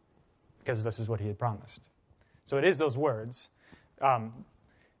prayer. Because this is what he had promised. So it is those words.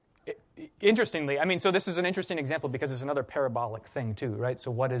 Interestingly, I mean, so this is an interesting example because it's another parabolic thing too, right?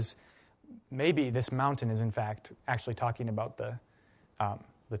 So maybe this mountain is in fact actually talking about the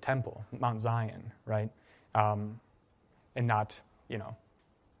temple, Mount Zion, right? And not,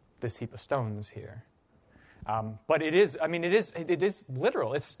 this heap of stones here. But it is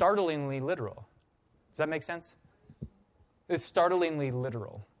literal. It's startlingly literal. Does that make sense? It's startlingly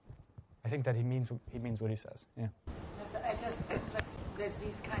literal. I think that he means what he says. Yeah. It's like that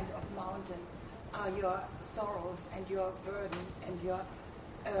these kind of mountain are your sorrows and your burden and your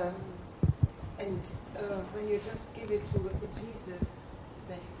when you just give it to Jesus,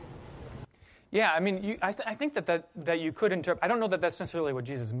 then it disappears. Yeah, I mean, I think that you could interpret. I don't know that that's necessarily what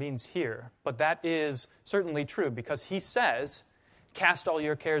Jesus means here, but that is certainly true because he says, "Cast all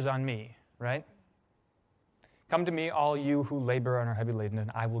your cares on me," right? Come to me, all you who labor and are heavy laden,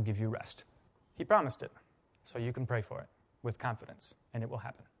 and I will give you rest. He promised it. So you can pray for it with confidence, and it will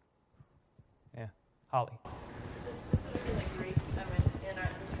happen. Yeah. Holly. Is it specifically like Greek? I mean, in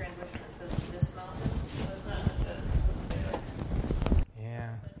this translation it says this mountain, so it's not necessarily, let's say, like,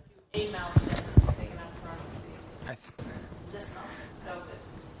 Yeah. it says to a mountain taken up from the sea. This mountain. So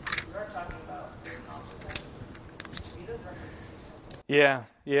if we are talking about this mountain, then he does reference to it. Yeah.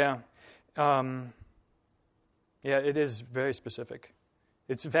 Yeah, it is very specific.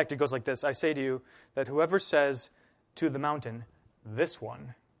 In fact, it goes like this. I say to you that whoever says to the mountain, this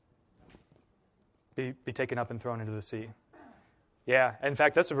one, be taken up and thrown into the sea. Yeah, in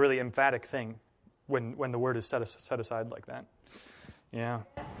fact, that's a really emphatic thing when the word is set aside like that. Yeah.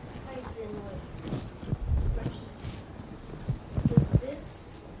 That ties in with the question. Does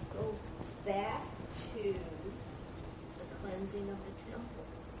this go back to the cleansing of the temple?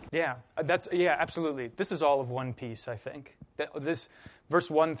 Yeah, absolutely. This is all of one piece, I think. This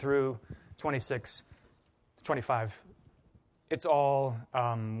verse 1 through 26, 25, it's all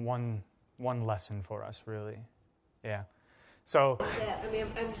one lesson for us, really. Yeah. So. Yeah, I mean,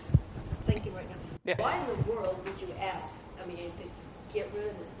 I'm just thinking right now. Yeah. Why in the world would you ask? I mean, to get rid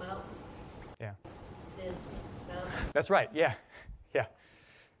of this mountain. Yeah. This mountain. That's right. Yeah.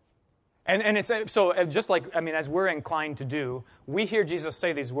 And it's so just like, I mean, as we're inclined to do, we hear Jesus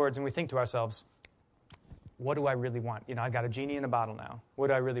say these words and we think to ourselves, what do I really want? I got a genie in a bottle now. What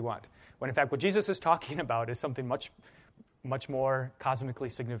do I really want? When in fact what Jesus is talking about is something much more cosmically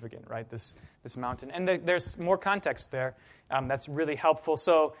significant, right? This mountain. And there's more context there that's really helpful.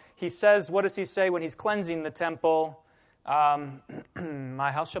 So he says, what does he say when he's cleansing the temple?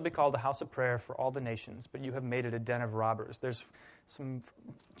 My house shall be called a house of prayer for all the nations, but you have made it a den of robbers. There's some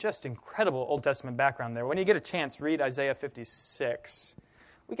just incredible Old Testament background there. When you get a chance, read Isaiah 56.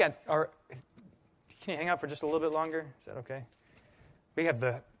 Can you hang out for just a little bit longer? Is that okay? We have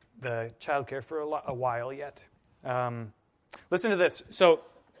the childcare for a while yet. Listen to this. So,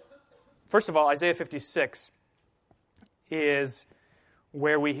 first of all, Isaiah 56 is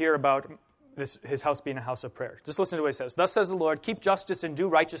where we hear about his house being a house of prayer. Just listen to what he says. Thus says the Lord, keep justice and do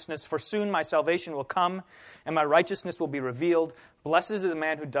righteousness, for soon my salvation will come, and my righteousness will be revealed. Blessed is the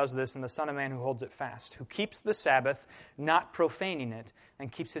man who does this, and the Son of Man who holds it fast, who keeps the Sabbath, not profaning it, and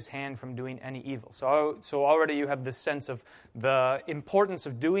keeps his hand from doing any evil. So already you have this sense of the importance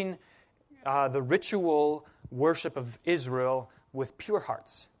of doing the ritual worship of Israel with pure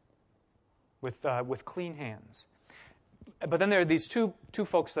hearts, with clean hands. But then there are these two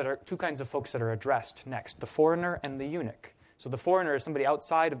kinds of folks that are addressed next: the foreigner and the eunuch. So the foreigner is somebody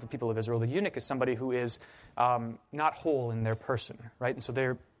outside of the people of Israel. The eunuch is somebody who is not whole in their person, right? And so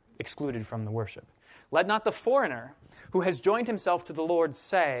they're excluded from the worship. Let not the foreigner who has joined himself to the Lord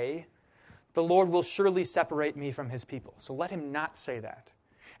say, the Lord will surely separate me from his people. So let him not say that.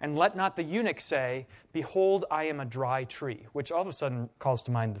 And let not the eunuch say, behold, I am a dry tree, which all of a sudden calls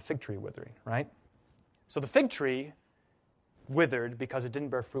to mind the fig tree withering, right? So the fig tree withered because it didn't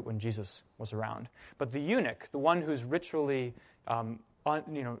bear fruit when Jesus was around. But the eunuch, the one who's ritually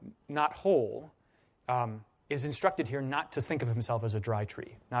not whole, is instructed here not to think of himself as a dry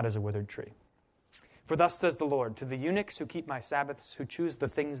tree, not as a withered tree. For thus says the Lord, to the eunuchs who keep my Sabbaths, who choose the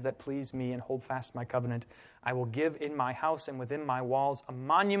things that please me and hold fast my covenant, I will give in my house and within my walls a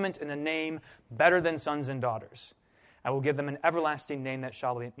monument and a name better than sons and daughters. I will give them an everlasting name that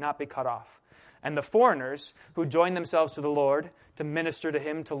shall not be cut off. And the foreigners who join themselves to the Lord, to minister to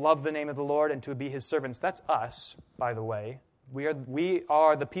him, to love the name of the Lord, and to be his servants. That's us, by the way. We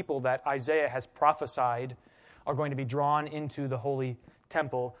are the people that Isaiah has prophesied are going to be drawn into the holy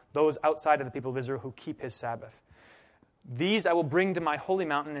temple, those outside of the people of Israel who keep his Sabbath. These I will bring to my holy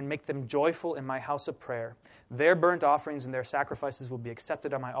mountain and make them joyful in my house of prayer. Their burnt offerings and their sacrifices will be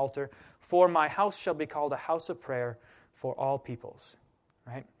accepted on my altar, for my house shall be called a house of prayer for all peoples.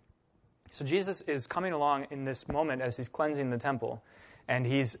 Right? So Jesus is coming along in this moment as he's cleansing the temple, and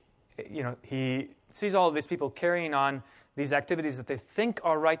he sees all of these people carrying on these activities that they think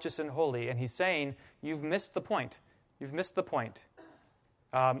are righteous and holy, and he's saying, you've missed the point. You've missed the point.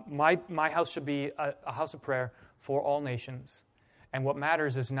 My house should be a house of prayer for all nations, and what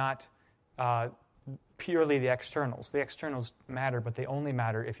matters is not purely the externals. The externals matter, but they only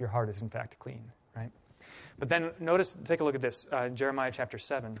matter if your heart is in fact clean, right? But then take a look at this, Jeremiah chapter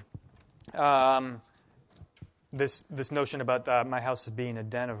 7. This notion about my house as being a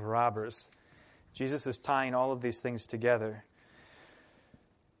den of robbers. Jesus is tying all of these things together.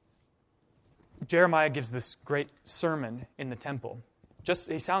 Jeremiah gives this great sermon in the temple.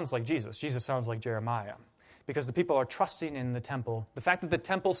 He sounds like Jesus. Jesus sounds like Jeremiah. Because the people are trusting in the temple. The fact that the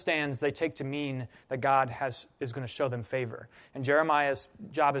temple stands, they take to mean that God is going to show them favor. And Jeremiah's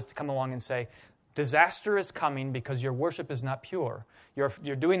job is to come along and say, Disaster is coming because your worship is not pure.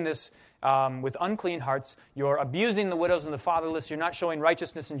 You're doing this with unclean hearts. You're abusing the widows and the fatherless. You're not showing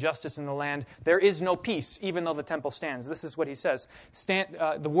righteousness and justice in the land. There is no peace, even though the temple stands. This is what he says.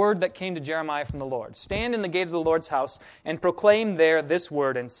 The word that came to Jeremiah from the Lord. Stand in the gate of the Lord's house and proclaim there this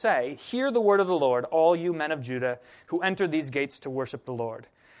word and say, hear the word of the Lord, all you men of Judah who enter these gates to worship the Lord.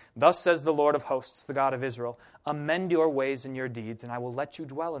 Thus says the Lord of hosts, the God of Israel, amend your ways and your deeds, and I will let you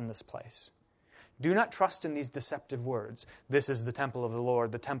dwell in this place. Do not trust in these deceptive words. This is the temple of the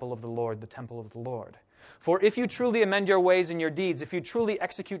Lord, the temple of the Lord, the temple of the Lord. For if you truly amend your ways and your deeds, if you truly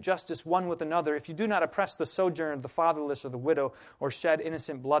execute justice one with another, if you do not oppress the sojourner, the fatherless, or the widow, or shed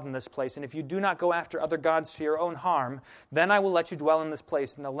innocent blood in this place, and if you do not go after other gods to your own harm, then I will let you dwell in this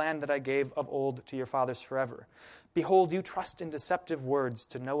place, in the land that I gave of old to your fathers forever. Behold, you trust in deceptive words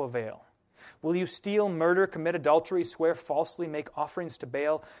to no avail. Will you steal, murder, commit adultery, swear falsely, make offerings to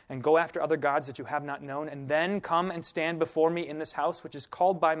Baal, and go after other gods that you have not known, and then come and stand before me in this house, which is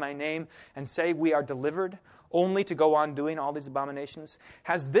called by my name, and say, we are delivered, only to go on doing all these abominations?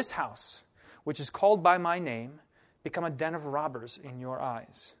 Has this house, which is called by my name, become a den of robbers in your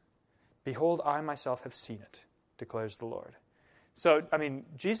eyes? Behold, I myself have seen it, declares the Lord. So,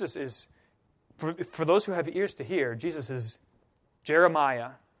 Jesus is, for those who have ears to hear, Jesus is Jeremiah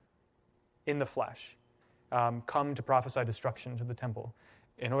in the flesh, come to prophesy destruction to the temple,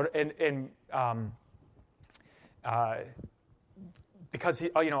 because he,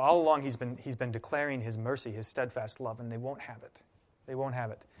 all along he's been declaring his mercy, his steadfast love, and they won't have it. They won't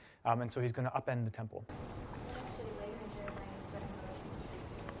have it, and so he's going to upend the temple. Actually, later in Jeremiah, he's talking about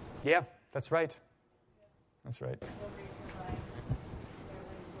Ashman Yeah, that's right. That's right. the reason why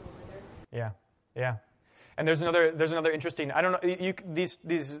everybody's a little withered. Yeah. And there's another interesting. I don't know.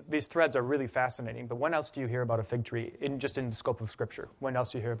 These threads are really fascinating. But when else do you hear about a fig tree in the scope of Scripture? When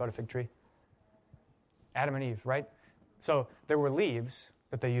else do you hear about a fig tree? Adam and Eve, right? So there were leaves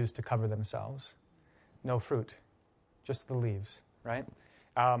that they used to cover themselves. No fruit, just the leaves, right?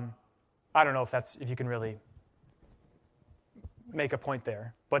 I don't know if you can really make a point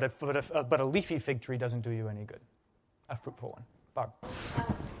there. But a leafy fig tree doesn't do you any good. A fruitful one, Bob.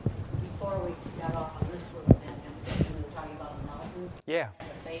 Before we got off on this little tangent, we were talking about the mountain. Yeah. And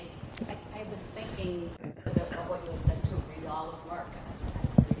the faith. I was thinking of what you had said too. Read all of Mark.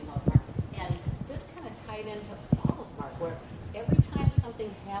 I'm reading all of Mark, and this kind of tied into all of Mark, where every time something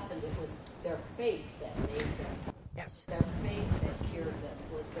happened, it was their faith that made them. Yes. Their faith that cured them.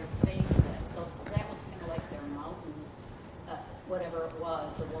 It was their faith that. So that was kind of like their mountain, whatever it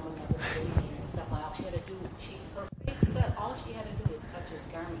was. The woman that was bleeding and stuff. All she had to do, her faith said all she had to do was touch his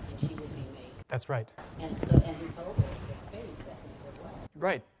garment, and she would be made. That's right. And he told her it's their faith that made her well.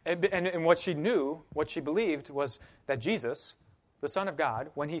 Right. And what she knew, what she believed, was that Jesus, the Son of God,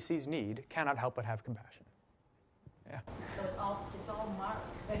 when he sees need, cannot help but have compassion. Yeah. So it's all Mark.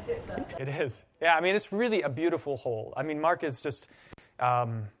 It is. Yeah, it's really a beautiful whole. Mark is just,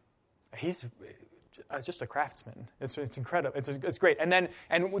 he's just a craftsman. It's incredible. It's great. And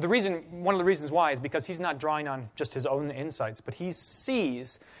one of the reasons why is because he's not drawing on just his own insights, but he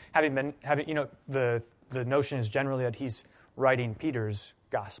sees, the notion is generally that he's writing Peter's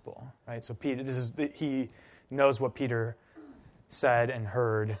gospel, right? So he knows what Peter said and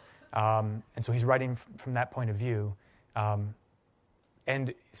heard, and so he's writing from that point of view,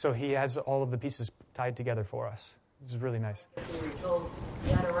 and so he has all of the pieces tied together for us. Which is really nice. We were told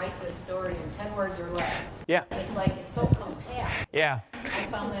you got to write this story in 10 words or less. Yeah. It's like it's so compact. Yeah. I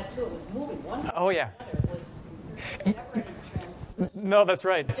found that too. It was moving one. Oh yeah. It was never any No, that's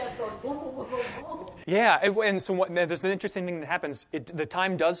right. It just goes boom, boom, boom, boom, boom. Yeah, and so there's an interesting thing that happens. The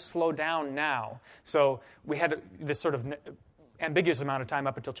time does slow down now. So we had this sort of ambiguous amount of time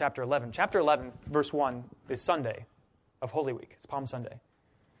up until chapter 11. Chapter 11, verse 1, is Sunday of Holy Week. It's Palm Sunday.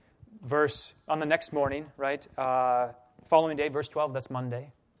 Verse on the next morning, right? Following day, verse 12, that's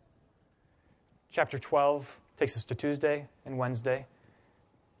Monday. Chapter 12 takes us to Tuesday and Wednesday.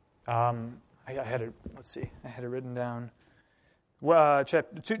 I had it written down.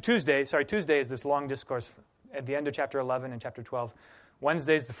 Tuesday is this long discourse at the end of chapter 11 and chapter 12.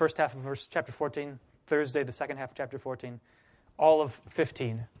 Wednesday is the first half of chapter 14. Thursday, the second half of chapter 14. All of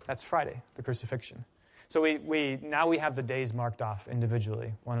 15, that's Friday, the crucifixion. So we have the days marked off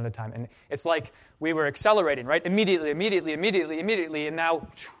individually, one at a time. And it's like we were accelerating, right? Immediately, and now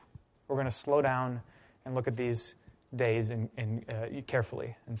we're going to slow down and look at these days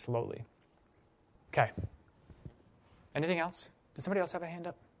carefully and slowly. Okay. Anything else? Does somebody else have a hand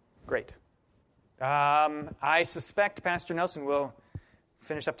up? Great. I suspect Pastor Nelson will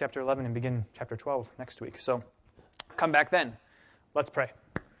finish up chapter 11 and begin chapter 12 next week. So come back then. Let's pray.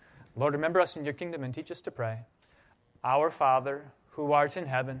 Lord, remember us in your kingdom and teach us to pray. Our Father, who art in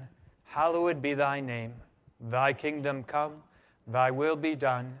heaven, hallowed be thy name. Thy kingdom come, thy will be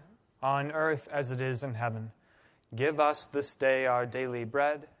done, on earth as it is in heaven. Give us this day our daily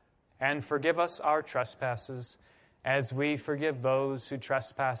bread, and forgive us our trespasses, as we forgive those who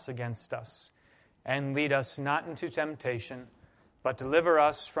trespass against us. And lead us not into temptation, but deliver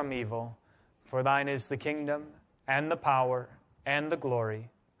us from evil. For thine is the kingdom, and the power, and the glory,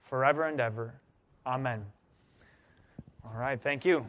 forever and ever. Amen. All right, thank you.